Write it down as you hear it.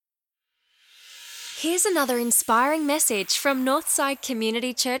Here's another inspiring message from Northside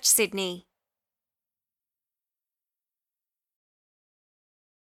Community Church, Sydney.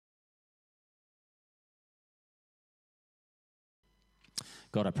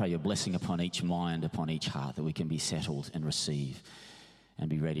 God, I pray your blessing upon each mind, upon each heart, that we can be settled and receive and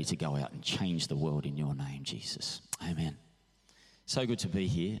be ready to go out and change the world in your name, Jesus. Amen. So good to be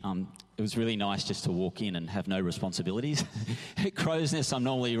here. It was really nice just to walk in and have no responsibilities. At Crow's Nest, I'm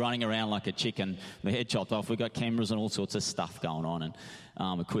normally running around like a chicken, my head chopped off. We've got cameras and all sorts of stuff going on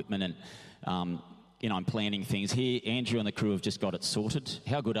and equipment and, I'm planning things. Here, Andrew and the crew have just got it sorted.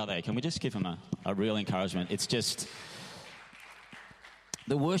 How good are they? Can we just give them a real encouragement? It's just...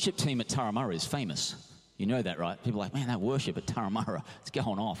 The worship team at Turramurra is famous. You know that, right? People are like, man, that worship at Turramurra, it's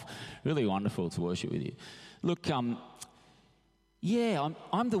going off. Really wonderful to worship with you. Look, I'm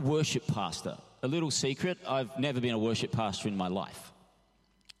the worship pastor. A little secret, I've never been a worship pastor in my life.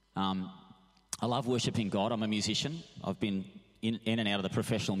 I love worshiping God. I'm a musician. I've been in and out of the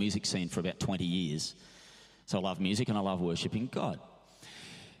professional music scene for about 20 years. So I love music and I love worshiping God.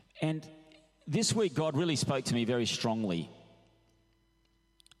 And this week, God really spoke to me very strongly.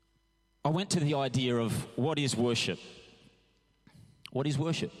 I went to the idea of what is worship? What is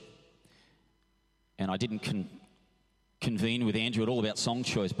worship? And I didn't convene with Andrew at all about song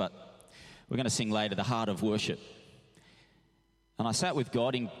choice, but we're going to sing later, The Heart of Worship. And I sat with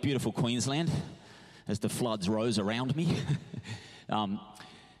God in beautiful Queensland as the floods rose around me.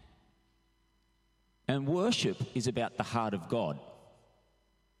 And worship is about the heart of God.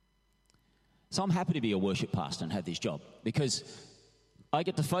 So I'm happy to be a worship pastor and have this job because I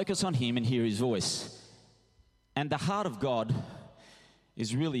get to focus on him and hear his voice. And the heart of God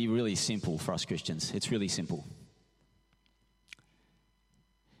is really, really simple for us Christians. It's really simple.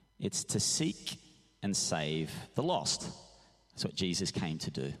 It's to seek and save the lost. That's what Jesus came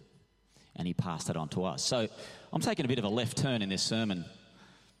to do. And he passed it on to us. So I'm taking a bit of a left turn in this sermon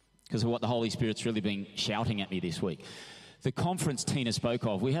because of what the Holy Spirit's really been shouting at me this week. The conference Tina spoke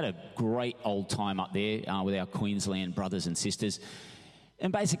of, we had a great old time up there with our Queensland brothers and sisters.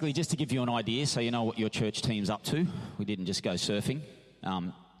 And basically, just to give you an idea, so you know what your church team's up to, we didn't just go surfing.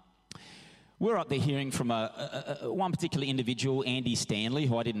 We're up there hearing from one particular individual, Andy Stanley,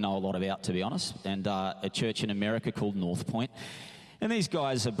 who I didn't know a lot about, to be honest, and a church in America called North Point. And these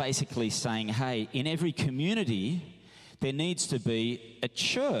guys are basically saying, hey, in every community, there needs to be a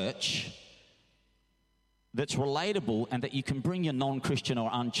church that's relatable and that you can bring your non-Christian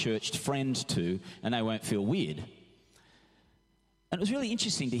or unchurched friend to, and they won't feel weird. And it was really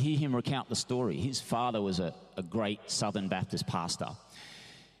interesting to hear him recount the story. His father was a great Southern Baptist pastor.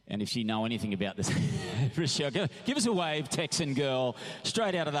 And if you know anything about this, Rochelle, give us a wave, Texan girl,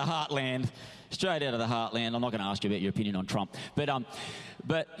 straight out of the heartland. I'm not going to ask you about your opinion on Trump.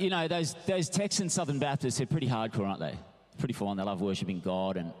 But you know, those Texan Southern Baptists, they're pretty hardcore, aren't they? Pretty full on. They love worshiping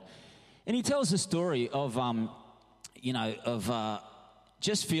God. And he tells the story of,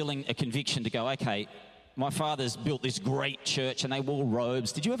 just feeling a conviction to go, okay, my father's built this great church and they wore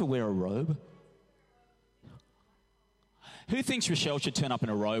robes. Did you ever wear a robe? Who thinks Rochelle should turn up in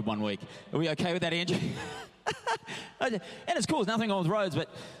a robe one week? Are we okay with that, Andrew? And it's cool, there's nothing wrong with robes,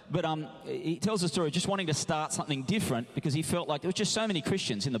 but he tells the story of just wanting to start something different because he felt like there was just so many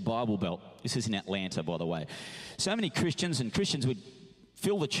Christians in the Bible Belt. This is in Atlanta, by the way. So many Christians, and Christians would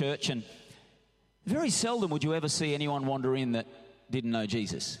fill the church, and very seldom would you ever see anyone wander in that didn't know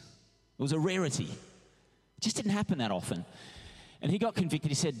Jesus. It was a rarity. It just didn't happen that often. And he got convicted.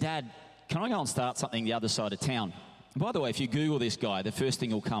 He said, Dad, can I go and start something the other side of town? And by the way, if you Google this guy, the first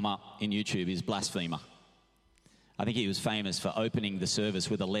thing will come up in YouTube is blasphemer. I think he was famous for opening the service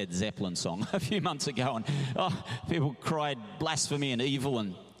with a Led Zeppelin song a few months ago. And people cried blasphemy and evil.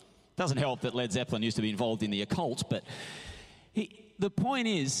 And it doesn't help that Led Zeppelin used to be involved in the occult. But the point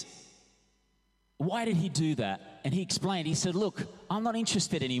is, why did he do that? And he explained, he said, look, I'm not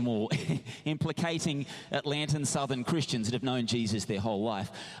interested anymore in placating Atlantan Southern Christians that have known Jesus their whole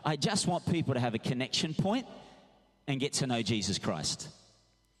life. I just want people to have a connection point and get to know Jesus Christ.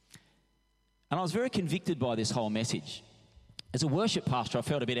 And I was very convicted by this whole message. As a worship pastor, I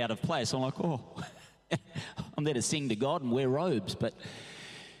felt a bit out of place. I'm like, I'm there to sing to God and wear robes. But,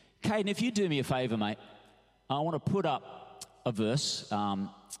 Caden, if you do me a favour, mate, I want to put up a verse.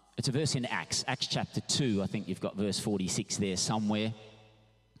 It's a verse in Acts chapter 2. I think you've got verse 46 there somewhere.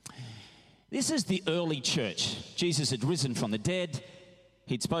 This is the early church. Jesus had risen from the dead.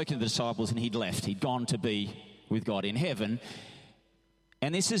 He'd spoken to the disciples and he'd left. He'd gone to be with God in heaven.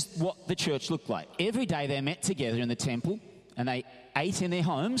 And this is what the church looked like. Every day they met together in the temple and they ate in their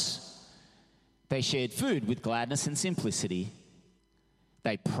homes. They shared food with gladness and simplicity.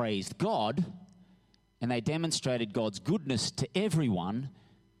 They praised God and they demonstrated God's goodness to everyone,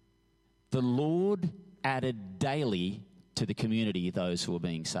 the Lord added daily to the community those who were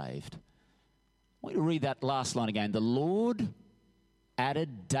being saved. I want you to read that last line again. The Lord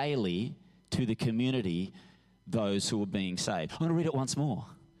added daily to the community those who were being saved. I'm going to read it once more.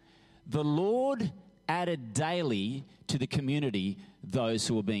 The Lord added daily to the community those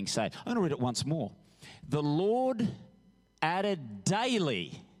who were being saved. I'm going to read it once more. The Lord added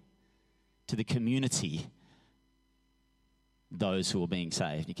daily to the community those who were being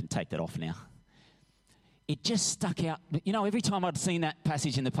saved. You can take that off now. It just stuck out. You know, every time I'd seen that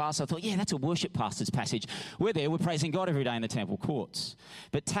passage in the past, I thought, yeah, that's a worship pastor's passage. We're there, we're praising God every day in the temple courts.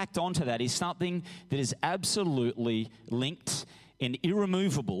 But tacked onto that is something that is absolutely linked and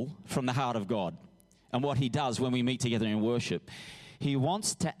irremovable from the heart of God and what he does when we meet together in worship. He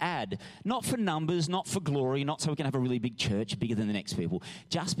wants to add, not for numbers, not for glory, not so we can have a really big church, bigger than the next people,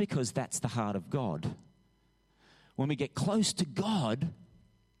 just because that's the heart of God. When we get close to God,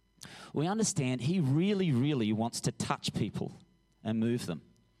 we understand he really, really wants to touch people and move them.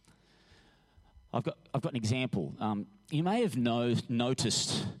 I've got an example. You may have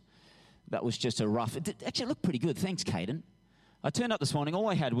noticed that was just a rough... It actually looked pretty good. Thanks, Caden. I turned up this morning. All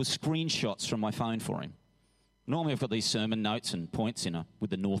I had was screenshots from my phone for him. Normally I've got these sermon notes and points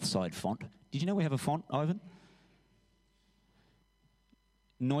with the Northside font. Did you know we have a font, Ivan?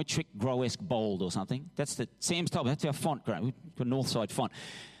 Neutrik Groesk Bold or something. Sam's told me, that's our font, we've got a Northside font.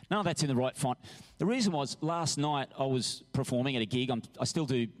 None of that's in the right font. The reason was, last night I was performing at a gig. I still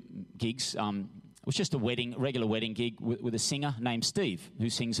do gigs. It was just a regular wedding gig with a singer named Steve, who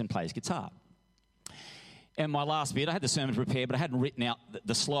sings and plays guitar. And my last bit, I had the sermon prepared, but I hadn't written out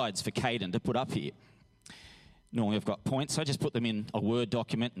the slides for Caden to put up here. Normally I've got points, so I just put them in a Word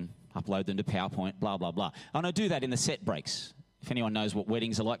document and upload them to PowerPoint, blah, blah, blah. And I do that in the set breaks. If anyone knows what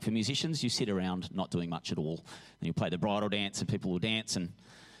weddings are like for musicians, you sit around not doing much at all. Then you play the bridal dance and people will dance and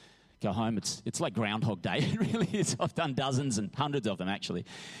go home. It's like Groundhog Day. It really is. I've done dozens and hundreds of them, actually.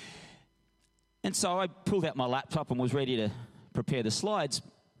 And so I pulled out my laptop and was ready to prepare the slides.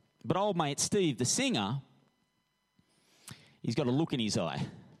 But old mate Steve, the singer, he's got a look in his eye.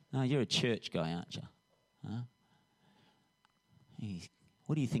 Oh, you're a church guy, aren't you? Huh?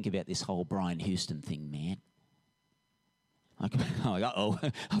 What do you think about this whole Brian Houston thing, man?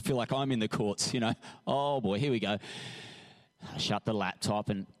 I feel like I'm in the courts, you know. Oh, boy, here we go. I shut the laptop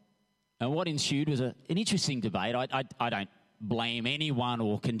and what ensued was an interesting debate. I don't blame anyone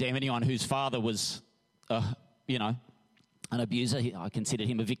or condemn anyone whose father was, an abuser. I considered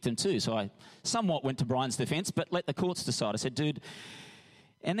him a victim too, so I somewhat went to Brian's defence, but let the courts decide. I said, dude,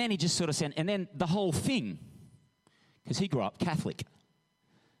 and then he just sort of said, and then the whole thing, because he grew up Catholic.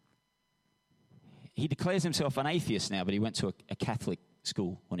 He declares himself an atheist now, but he went to a Catholic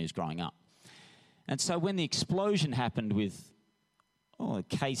school when he was growing up. And so when the explosion happened with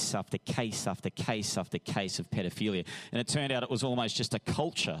case after case after case after case of pedophilia, and it turned out it was almost just a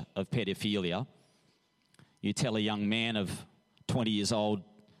culture of pedophilia. You tell a young man of 20 years old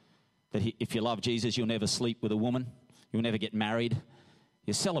that if you love Jesus, you'll never sleep with a woman, you'll never get married,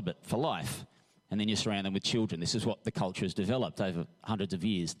 you're celibate for life, and then you surround them with children. This is what the culture has developed over hundreds of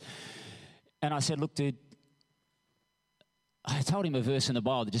years. And I said, look, dude, I told him a verse in the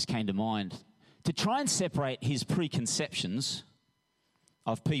Bible that just came to mind. To try and separate his preconceptions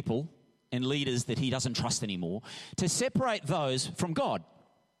of people and leaders that he doesn't trust anymore, to separate those from God.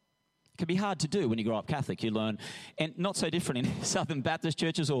 It can be hard to do when you grow up Catholic. You learn, and not so different in Southern Baptist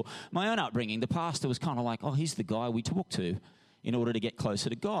churches or my own upbringing. The pastor was kind of like, he's the guy we talk to in order to get closer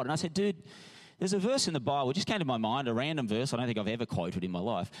to God. And I said, dude, there's a verse in the Bible, it just came to my mind, a random verse I don't think I've ever quoted in my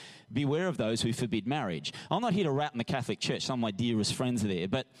life. Beware of those who forbid marriage. I'm not here to rat in the Catholic Church. Some of my dearest friends are there.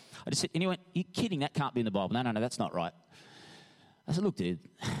 But I just said, anyway, you're kidding, that can't be in the Bible. No, that's not right. I said, look, dude,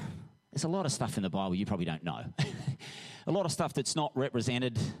 there's a lot of stuff in the Bible you probably don't know. A lot of stuff that's not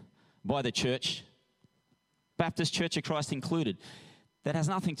represented by the church, Baptist Church of Christ included, that has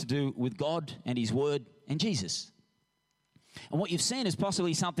nothing to do with God and his word and Jesus. And what you've seen is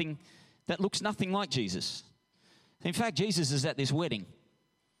possibly something that looks nothing like Jesus. In fact, Jesus is at this wedding.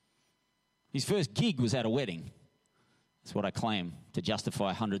 His first gig was at a wedding. That's what I claim to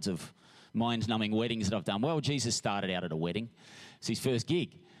justify hundreds of mind-numbing weddings that I've done. Well, Jesus started out at a wedding. It's his first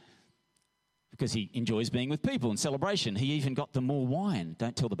gig because he enjoys being with people and celebration. He even got them more wine.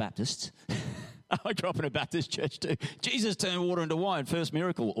 Don't tell the Baptists. I grew up in a Baptist church too. Jesus turned water into wine. First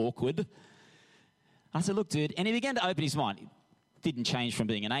miracle. Awkward. I said, look, dude. And he began to open his mind. He didn't change from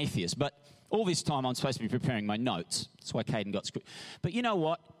being an atheist. But all this time I'm supposed to be preparing my notes. That's why Caden got screwed. But you know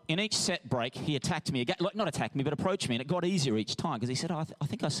what? In each set break, he attacked me again. Not attacked me, but approached me. And it got easier each time because he said, I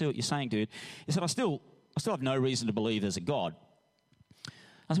think I see what you're saying, dude. He said, I still still have no reason to believe there's a God.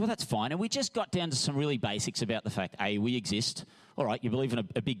 I said, well, that's fine. And we just got down to some really basics about the fact, A, we exist. All right, you believe in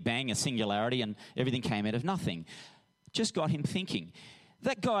a big bang, a singularity, and everything came out of nothing. Just got him thinking.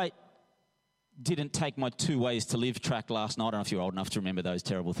 That guy didn't take my 2 ways to live track last night. I don't know if you're old enough to remember those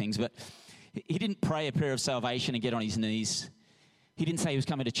terrible things, but he didn't pray a prayer of salvation and get on his knees. He didn't say he was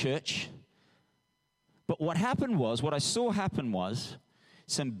coming to church. But what I saw happen was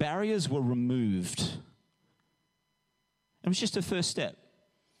some barriers were removed. It was just a first step.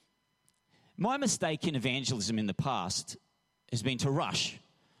 My mistake in evangelism in the past has been to rush.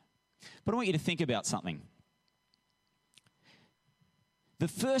 But I want you to think about something. The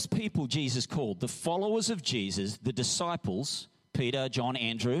first people Jesus called, the followers of Jesus, the disciples, Peter, John,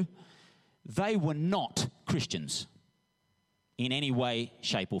 Andrew, they were not Christians in any way,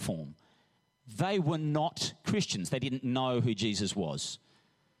 shape, or form. They were not Christians. They didn't know who Jesus was.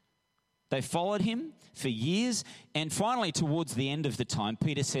 They followed him for years, and finally, towards the end of the time,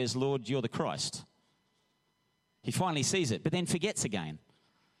 Peter says, Lord, you're the Christ. He finally sees it, but then forgets again.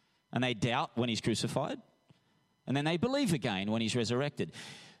 And they doubt when he's crucified, and then they believe again when he's resurrected.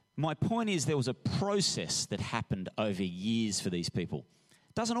 My point is there was a process that happened over years for these people.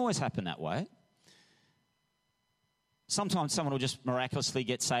 It doesn't always happen that way. Sometimes someone will just miraculously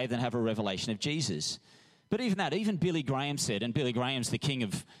get saved and have a revelation of Jesus. But even Billy Graham said, and Billy Graham's the king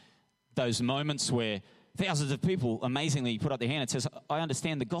of those moments where thousands of people amazingly put up their hand and says, I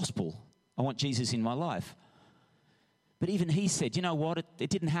understand the gospel. I want Jesus in my life. But even he said, you know what? It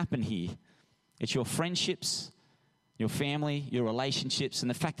didn't happen here. It's your friendships, your family, your relationships, and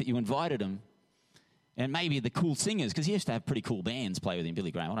the fact that you invited them. And maybe the cool singers, because he used to have pretty cool bands play with him,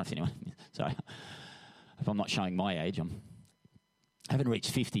 Billy Graham. I don't know if anyone, sorry. If I'm not showing my age, I haven't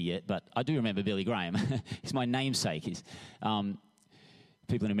reached 50 yet, but I do remember Billy Graham. He's my namesake.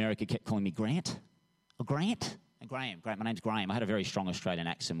 People in America kept calling me Grant. Oh, Grant? Graham. My name's Graham. I had a very strong Australian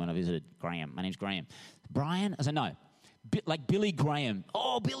accent when I visited Graham. My name's Graham. Brian? I said, no. Like Billy Graham.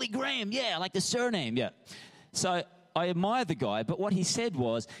 Oh, Billy Graham. Yeah, like the surname. Yeah. So I admire the guy, but what he said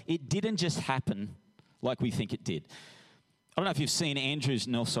was it didn't just happen like we think it did. I don't know if you've seen Andrew's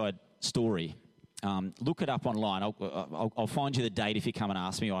Northside story. Look it up online. I'll find you the date if you come and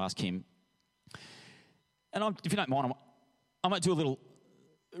ask me or ask him. And if you don't mind, I might do a little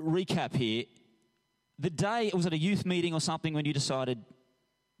recap here. The day, it was at a youth meeting or something when you decided,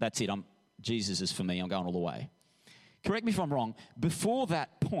 that's it, Jesus is for me, I'm going all the way. Correct me if I'm wrong. Before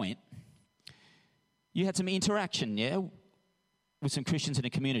that point, you had some interaction, yeah, with some Christians in a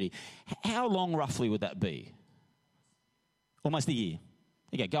community. How long roughly would that be? Almost a year.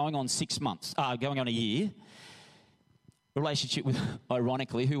 Okay, going on 6 months, going on a year. Relationship with,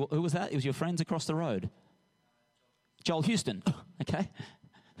 ironically, who was that? It was your friends across the road. Joel Houston. Okay,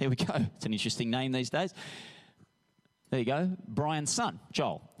 there we go. It's an interesting name these days. There you go. Brian's son,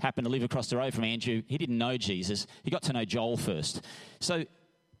 Joel, happened to live across the road from Andrew. He didn't know Jesus. He got to know Joel first. So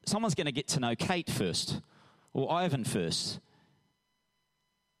someone's going to get to know Kate first or Ivan first.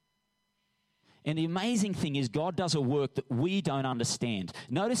 And the amazing thing is God does a work that we don't understand.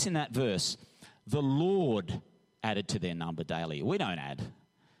 Notice in that verse, the Lord added to their number daily. We don't add.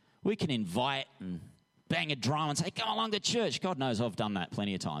 We can invite and bang a drum and say, come along to church. God knows I've done that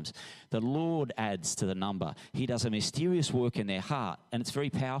plenty of times. The Lord adds to the number. He does a mysterious work in their heart, and it's very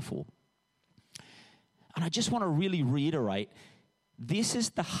powerful. And I just want to really reiterate, this is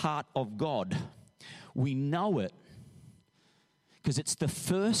the heart of God. We know it because it's the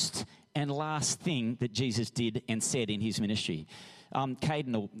first and last thing that Jesus did and said in his ministry.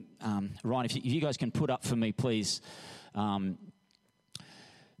 Caden or Ryan, if you guys can put up for me, please,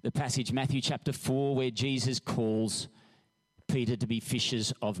 the passage, Matthew chapter 4, where Jesus calls Peter to be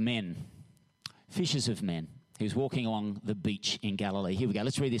fishers of men. Fishers of men. He was walking along the beach in Galilee. Here we go.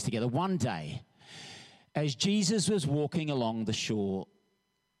 Let's read this together. One day, as Jesus was walking along the shore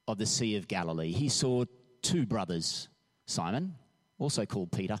of the Sea of Galilee, he saw two brothers, Simon, also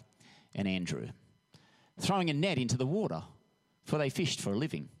called Peter, and Andrew, throwing a net into the water, for they fished for a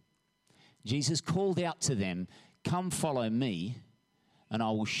living. Jesus called out to them, "Come follow me, and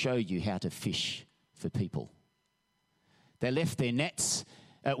I will show you how to fish for people." They left their nets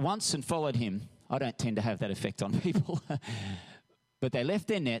at once and followed him. I don't tend to have that effect on people. But they left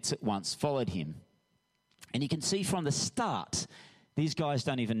their nets at once, followed him. And you can see from the start, these guys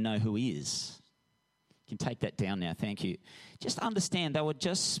don't even know who he is. You can take that down now, thank you. Just understand, they were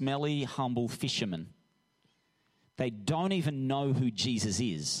just smelly, humble fishermen. They don't even know who Jesus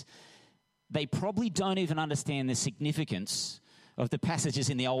is. They probably don't even understand the significance of the passages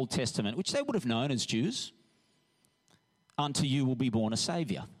in the Old Testament, which they would have known as Jews. Unto you will be born a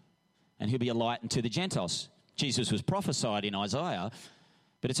Saviour. and he'll be a light unto the Gentiles. Jesus was prophesied in Isaiah,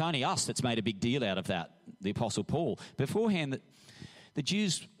 but it's only us that's made a big deal out of that, the Apostle Paul. Beforehand, the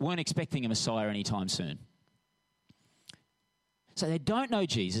Jews weren't expecting a Messiah anytime soon. So they don't know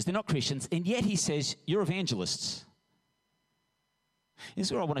Jesus, they're not Christians, and yet he says, you're evangelists. This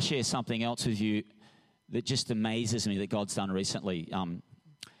is where I want to share something else with you that just amazes me that God's done recently.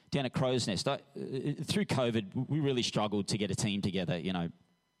 Down at Crow's Nest, through COVID, we really struggled to get a team together. You know,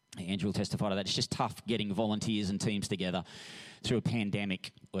 Andrew will testify to that. It's just tough getting volunteers and teams together through a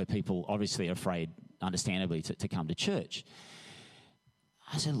pandemic where people obviously are afraid, understandably, to come to church.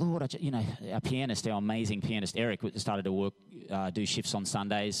 I said, Lord, our pianist, our amazing pianist, Eric, started to work, do shifts on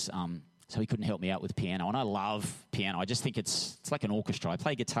Sundays, so he couldn't help me out with piano. And I love piano. I just think it's like an orchestra. I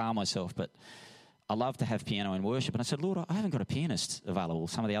play guitar myself, but I love to have piano in worship. And I said, Lord, I haven't got a pianist available.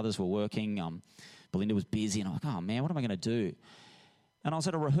 Some of the others were working. Belinda was busy. And I'm like, oh, man, what am I going to do? And I was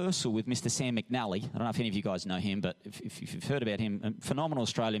at a rehearsal with Mr. Sam McNally. I don't know if any of you guys know him, but if you've heard about him, a phenomenal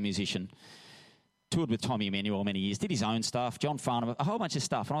Australian musician. Toured with Tommy Emmanuel many years, did his own stuff, John Farnham, a whole bunch of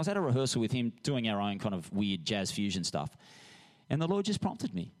stuff. And I was at a rehearsal with him doing our own kind of weird jazz fusion stuff. And the Lord just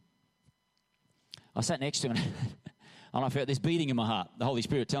prompted me. I sat next to him and I felt this beating in my heart. The Holy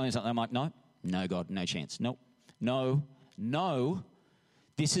Spirit telling me something. I'm like, no, God, no chance. Nope, no,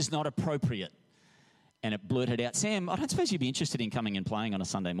 this is not appropriate. And it blurted out, Sam, I don't suppose you'd be interested in coming and playing on a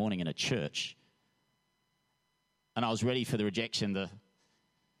Sunday morning in a church. And I was ready for the rejection,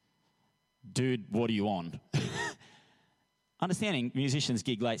 dude, what are you on? Understanding musicians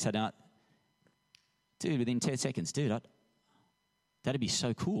gig late, so don't, dude, within 10 seconds, dude, that'd be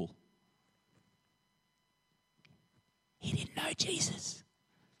so cool. He didn't know Jesus.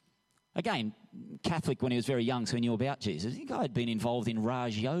 Again, Catholic when he was very young, so he knew about Jesus. The guy had been involved in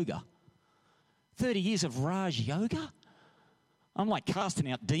Raj Yoga. 30 years of Raj Yoga? I'm like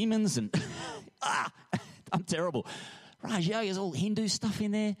casting out demons and, I'm terrible. Raj Yoga is all Hindu stuff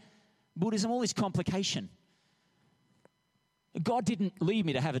in there. Buddhism, all this complication. God didn't leave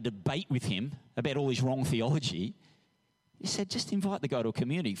me to have a debate with him about all his wrong theology. He said, just invite the guy to a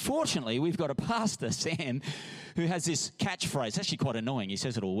community. Fortunately, we've got a pastor, Sam, who has this catchphrase. It's actually quite annoying. He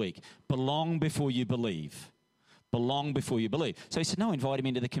says it all week. Belong before you believe. Belong before you believe. So he said, no, invite him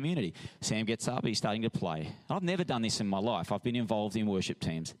into the community. Sam gets up. He's starting to play. I've never done this in my life. I've been involved in worship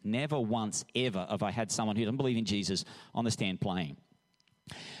teams. Never once ever have I had someone who doesn't believe in Jesus on the stand playing.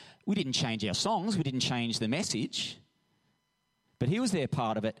 We didn't change our songs. We didn't change the message. But he was there,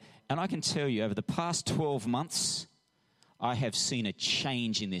 part of it. And I can tell you, over the past 12 months, I have seen a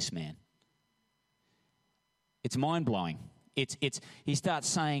change in this man. It's mind-blowing. He starts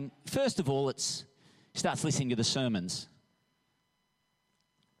saying, first of all, he starts listening to the sermons.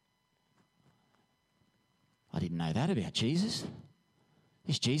 I didn't know that about Jesus.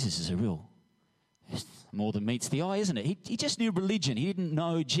 This Jesus is more than meets the eye, isn't it? He just knew religion. He didn't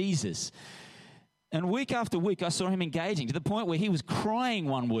know Jesus. And week after week, I saw him engaging to the point where he was crying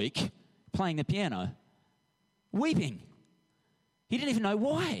one week, playing the piano, weeping. He didn't even know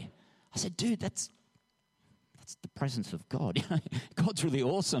why. I said, dude, that's the presence of God. God's really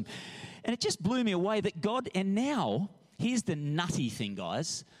awesome. And it just blew me away that God, and now, here's the nutty thing,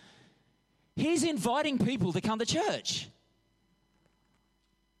 guys. He's inviting people to come to church.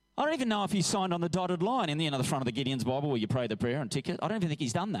 I don't even know if he's signed on the dotted line in the front of the Gideon's Bible where you pray the prayer and ticket. I don't even think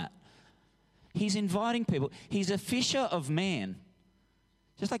he's done that. He's inviting people. He's a fisher of man.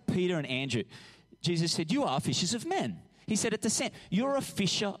 Just like Peter and Andrew. Jesus said, you are fishers of men. He said at the center, you're a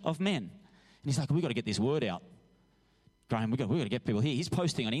fisher of men. And he's like, we've got to get this word out. Graham, we've got to get people here. He's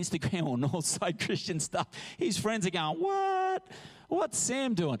posting on Instagram or Northside Christian stuff. His friends are going, what? What's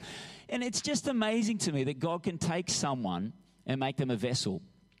Sam doing? And it's just amazing to me that God can take someone and make them a vessel.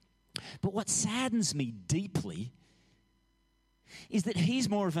 But what saddens me deeply is that he's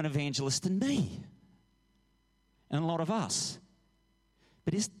more of an evangelist than me and a lot of us.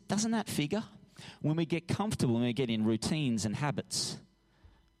 But doesn't that figure? When we get comfortable, when we get in routines and habits,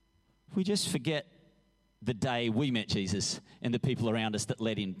 we just forget the day we met Jesus and the people around us that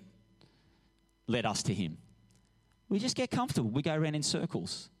led us to him. We just get comfortable. We go around in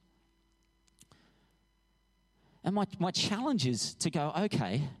circles. And my challenge is to go,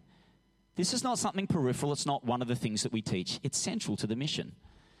 okay, this is not something peripheral. It's not one of the things that we teach. It's central to the mission.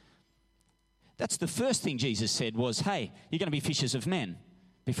 That's the first thing Jesus said was, hey, you're going to be fishers of men.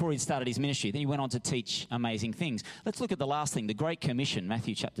 Before he started his ministry. Then he went on to teach amazing things. Let's look at the last thing, the Great Commission,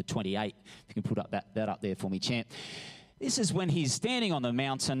 Matthew chapter 28. If you can put up that up there for me, champ. This is when he's standing on the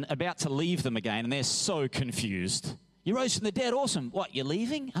mountain, about to leave them again, and they're so confused. You rose from the dead, awesome. What, you're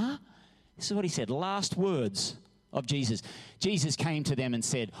leaving? Huh? This is what he said, last words of Jesus. Jesus came to them and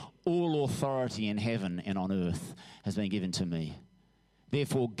said, "All authority in heaven and on earth has been given to me.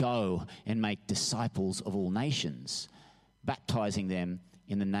 Therefore go and make disciples of all nations, baptizing them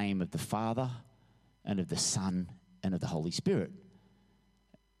in the name of the Father and of the Son and of the Holy Spirit,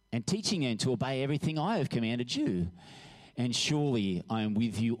 and teaching them to obey everything I have commanded you. And surely I am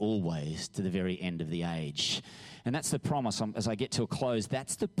with you always to the very end of the age." And that's the promise. As I get to a close,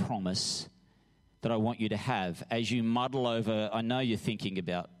 that's the promise that I want you to have as you muddle over. I know you're thinking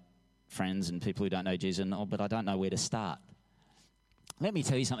about friends and people who don't know Jesus, but I don't know where to start. Let me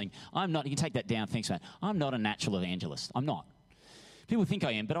tell you something. I'm not, you can take that down, thanks, mate. I'm not a natural evangelist. I'm not. People think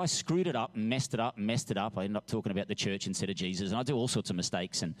I am, but I screwed it up, messed it up. I ended up talking about the church instead of Jesus, and I do all sorts of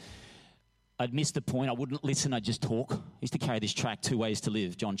mistakes, and I'd miss the point. I wouldn't listen. I'd just talk. I used to carry this tract, Two Ways to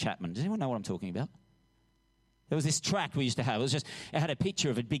Live, John Chapman. Does anyone know what I'm talking about? There was this tract we used to have. It had a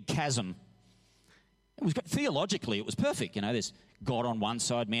picture of a big chasm. Theologically, it was perfect. You know, there's God on one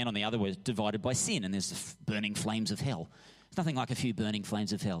side, man on the other, was divided by sin, and there's the burning flames of hell. It's nothing like a few burning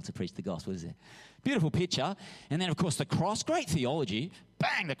flames of hell to preach the gospel, is there? Beautiful picture. And then, of course, the cross, great theology.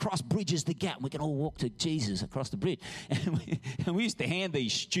 Bang, the cross bridges the gap. We can all walk to Jesus across the bridge. And we used to hand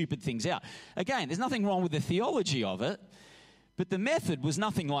these stupid things out. Again, there's nothing wrong with the theology of it, but the method was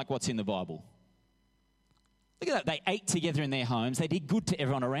nothing like what's in the Bible. Look at that. They ate together in their homes. They did good to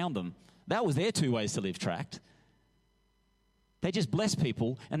everyone around them. That was their Two Ways to Live tract. They just blessed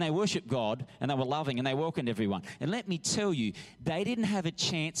people, and they worshiped God, and they were loving, and they welcomed everyone. And let me tell you, they didn't have a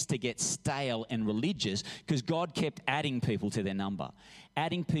chance to get stale and religious because God kept adding people to their number,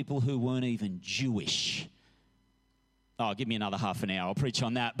 adding people who weren't even Jewish. Oh, give me another half an hour. I'll preach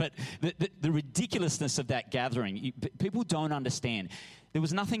on that. But the ridiculousness of that gathering, people don't understand. There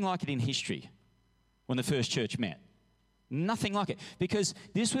was nothing like it in history when the first church met. Nothing like it. Because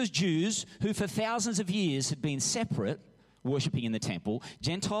this was Jews who for thousands of years had been separate, worshipping in the temple.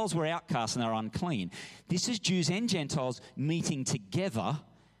 Gentiles were outcasts and they were unclean. This is Jews and Gentiles meeting together,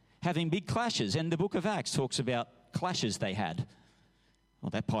 having big clashes. And the book of Acts talks about clashes they had. Well,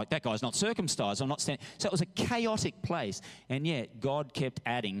 that guy's not circumcised. I'm not standing. So it was a chaotic place. And yet God kept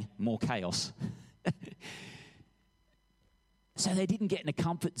adding more chaos. So they didn't get in a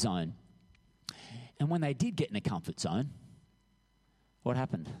comfort zone. And when they did get in a comfort zone, what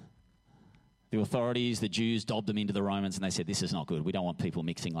happened? The authorities, the Jews, dobbed them into the Romans, and they said, "This is not good. We don't want people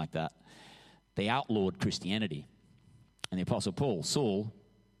mixing like that." They outlawed Christianity. And the Apostle Paul, Saul,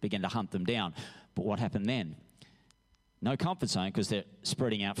 began to hunt them down. But what happened then? No comfort zone because they're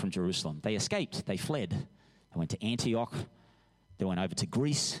spreading out from Jerusalem. They escaped. They fled. They went to Antioch. They went over to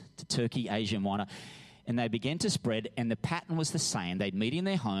Greece, to Turkey, Asia Minor. And they began to spread, and the pattern was the same. They'd meet in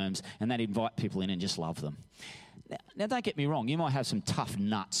their homes, and they'd invite people in and just love them. Now, don't get me wrong. You might have some tough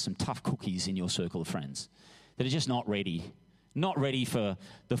nuts, some tough cookies in your circle of friends that are just not ready for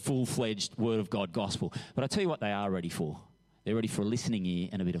the full-fledged Word of God gospel. But I tell you what they are ready for. They're ready for a listening ear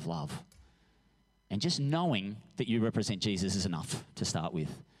and a bit of love. And just knowing that you represent Jesus is enough to start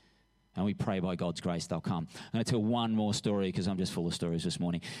with. And we pray by God's grace they'll come. I'm going to tell one more story because I'm just full of stories this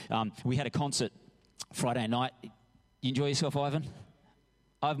morning. We had a concert Friday night. You enjoy yourself, Ivan?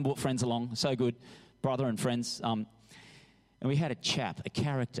 Ivan brought friends along. So good. Brother and friends. And we had a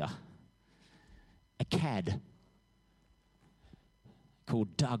character, a cad,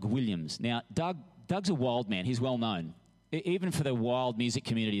 called Doug Williams. Now, Doug's a wild man. He's well known. Even for the wild music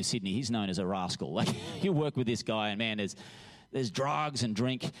community of Sydney, he's known as a rascal. Like, you work with this guy, and man, there's drugs and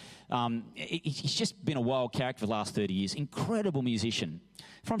drink. He's just been a wild character for the last 30 years. Incredible musician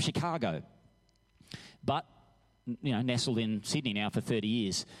from Chicago, but nestled in Sydney now for 30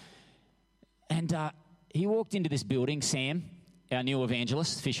 years. And he walked into this building. Sam, our new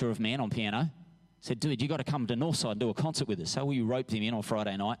evangelist, Fisher of Man on piano, said, "Dude, you got to come to Northside and do a concert with us." So we roped him in on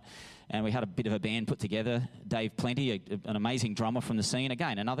Friday night, and we had a bit of a band put together. Dave Plenty, an amazing drummer from the scene.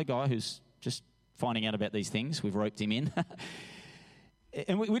 Again, another guy who's just finding out about these things. We've roped him in.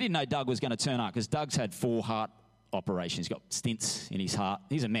 And we didn't know Doug was going to turn up because Doug's had 4 heart operations. He's got stents in his heart.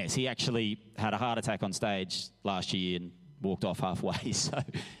 He's a mess. He actually had a heart attack on stage last year and walked off halfway. So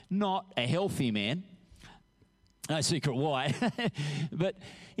not a healthy man. No secret why. But,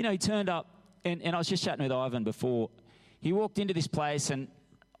 he turned up, and I was just chatting with Ivan before. He walked into this place, and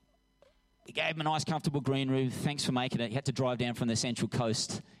we gave him a nice, comfortable green room. Thanks for making it. He had to drive down from the Central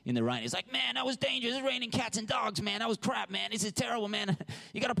Coast in the rain. He's like, "Man, that was dangerous. It was raining cats and dogs, man. That was crap, man. This is terrible, man.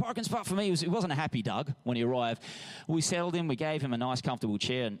 You got a parking spot for me?" He wasn't a happy Doug when he arrived. We settled him. We gave him a nice, comfortable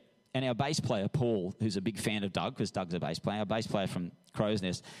chair, and our bass player, Paul, who's a big fan of Doug, because Doug's a bass player, our bass player from Crow's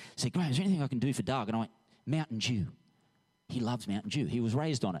Nest, said, "Graham, is there anything I can do for Doug?" And I went, "Mountain Dew. He loves Mountain Dew. He was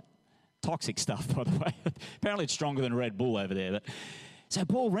raised on it." Toxic stuff, by the way. Apparently it's stronger than Red Bull over there. But so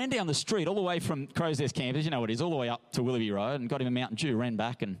Paul ran down the street all the way from Crow's Nest campus, you know what it is, all the way up to Willoughby Road, and got him a Mountain Dew, ran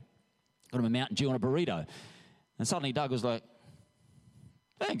back and got him a Mountain Dew and a burrito. And suddenly Doug was like,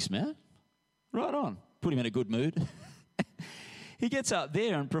 thanks, man. Right on. Put him in a good mood. He gets up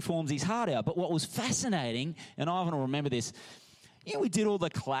there and performs his heart out. But what was fascinating, and Ivan will remember this, we did all the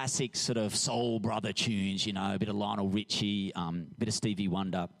classic sort of soul brother tunes, a bit of Lionel Richie, a bit of Stevie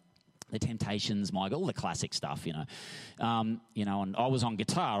Wonder, The Temptations, Michael, all the classic stuff, and I was on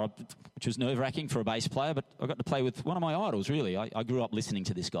guitar, which was nerve-wracking for a bass player, but I got to play with one of my idols, really. I grew up listening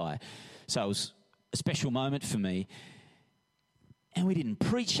to this guy. So it was a special moment for me. And we didn't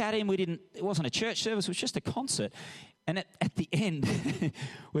preach at him. It wasn't a church service. It was just a concert. And at the end,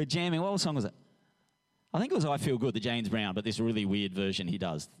 we're jamming. What song was it? I think it was I Feel Good, the James Brown, but this really weird version he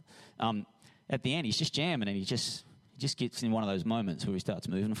does. At the end, he's just jamming, and he just gets in one of those moments where he starts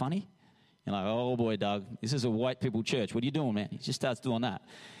moving funny. You're like, oh, boy, Doug, this is a white people church. What are you doing, man? He just starts doing that.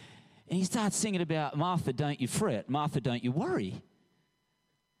 And he starts singing about, Martha, don't you fret. Martha, don't you worry.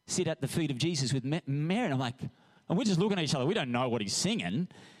 Sit at the feet of Jesus with Mary. And I'm like, and we're just looking at each other. We don't know what he's singing.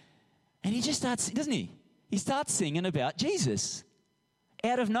 And he just starts, doesn't he? He starts singing about Jesus.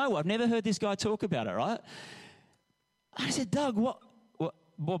 Out of nowhere. I've never heard this guy talk about it, right? I said, Doug, what?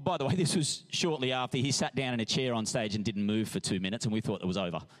 Well, by the way, this was shortly after he sat down in a chair on stage and didn't move for 2 minutes, and we thought it was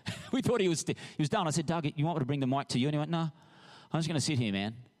over. We thought he was done. I said, Doug, you want me to bring the mic to you? And he went, no, I'm just going to sit here,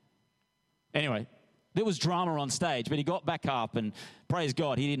 man. Anyway, there was drama on stage, but he got back up, and praise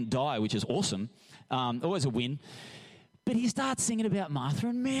God, he didn't die, which is awesome. Always a win. But he starts singing about Martha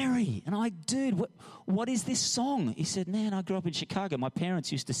and Mary. And I'm like, dude, what is this song? He said, man, I grew up in Chicago. My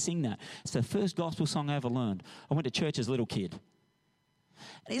parents used to sing that. It's the first gospel song I ever learned. I went to church as a little kid.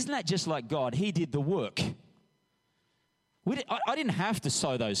 And isn't that just like God? He did the work. I didn't have to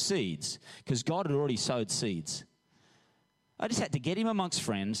sow those seeds because God had already sowed seeds. I just had to get him amongst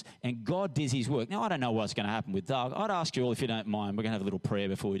friends, and God did his work. Now, I don't know what's going to happen with Doug. I'd ask you all, if you don't mind, we're going to have a little prayer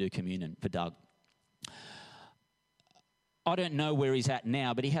before we do communion for Doug. I don't know where he's at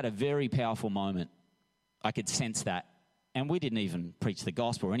now, but he had a very powerful moment. I could sense that. And we didn't even preach the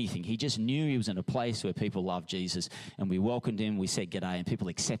gospel or anything. He just knew he was in a place where people loved Jesus, and we welcomed him, we said g'day, and people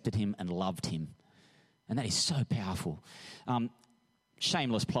accepted him and loved him. And that is so powerful.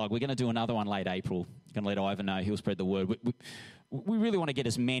 Shameless plug, we're going to do another one late April. I'm going to let Ivan know, he'll spread the word. We really want to get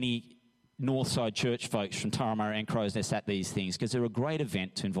as many Northside church folks from Turramurra and Crow's Nest at these things, because they're a great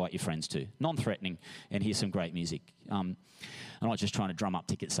event to invite your friends to. Non-threatening, and here's some great music. I'm not just trying to drum up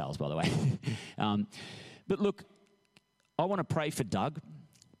ticket sales, by the way. But look, I want to pray for Doug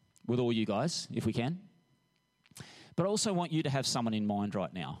with all you guys, if we can. But I also want you to have someone in mind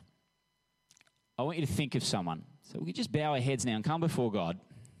right now. I want you to think of someone. So we could just bow our heads now and come before God.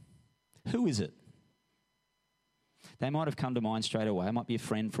 Who is it? They might have come to mind straight away. It might be a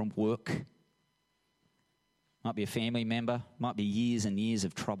friend from work. Might be a family member. Might be years and years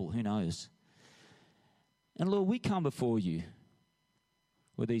of trouble. Who knows? And Lord, we come before you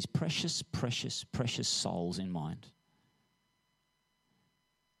with these precious, precious, precious souls in mind.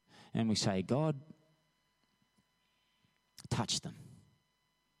 And we say, God, touch them.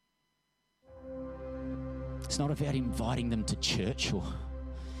 It's not about inviting them to church or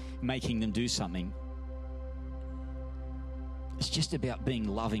making them do something. It's just about being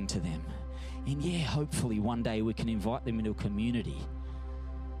loving to them. And yeah, hopefully one day we can invite them into a community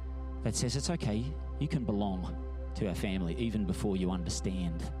that says it's okay, you can belong to our family even before you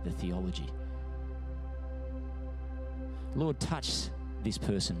understand the theology. Lord, touch this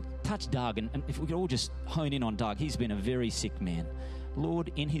person. Touch Doug, and if we could all just hone in on Doug. He's been a very sick man.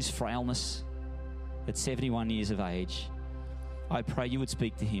 Lord, in his frailness, at 71 years of age, I pray you would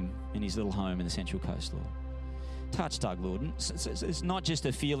speak to him in his little home in the Central Coast, Lord. Touch Doug, Lord. It's not just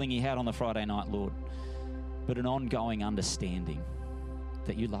a feeling he had on the Friday night, Lord, but an ongoing understanding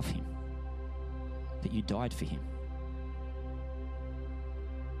that you love him, that you died for him,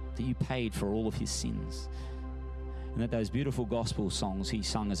 that you paid for all of his sins, and that those beautiful gospel songs he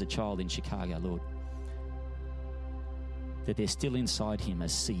sung as a child in Chicago, Lord, that they're still inside him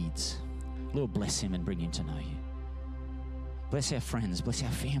as seeds. Lord, bless him and bring him to know you. Bless our friends, bless our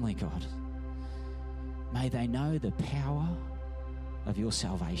family, God. May they know the power of your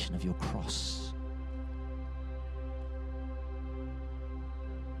salvation, of your cross.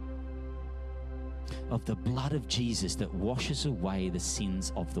 Of the blood of Jesus that washes away the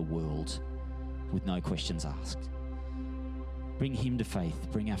sins of the world with no questions asked. Bring him to faith.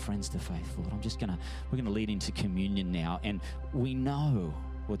 Bring our friends to faith, Lord. We're going to lead into communion now, and we know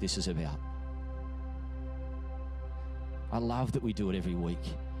what this is about. I love that we do it every week.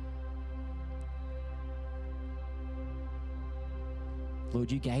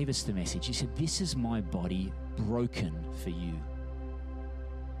 Lord, you gave us the message. You said, this is my body broken for you.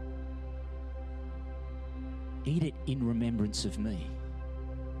 Eat it in remembrance of me.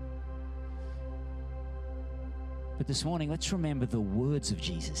 But this morning, let's remember the words of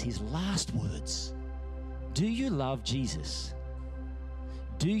Jesus, his last words. Do you love Jesus?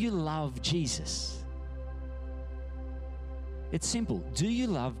 Do you love Jesus? It's simple. Do you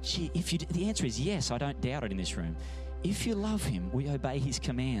love Jesus? The answer is yes. I don't doubt it in this room. If you love him, we obey his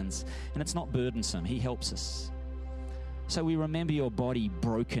commands, and it's not burdensome. He helps us. So we remember your body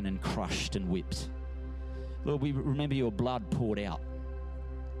broken and crushed and whipped. Lord, we remember your blood poured out,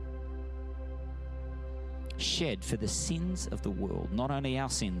 shed for the sins of the world. Not only our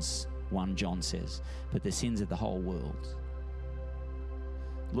sins, 1 John says, but the sins of the whole world.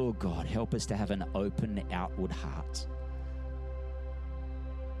 Lord God, help us to have an open outward heart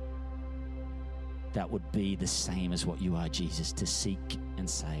that would be the same as what you are, Jesus, to seek and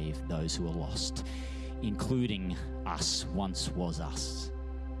save those who are lost, including us, once was us.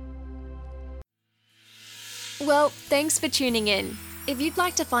 Well, thanks for tuning in. If you'd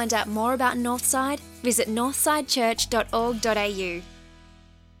like to find out more about Northside, visit northsidechurch.org.au.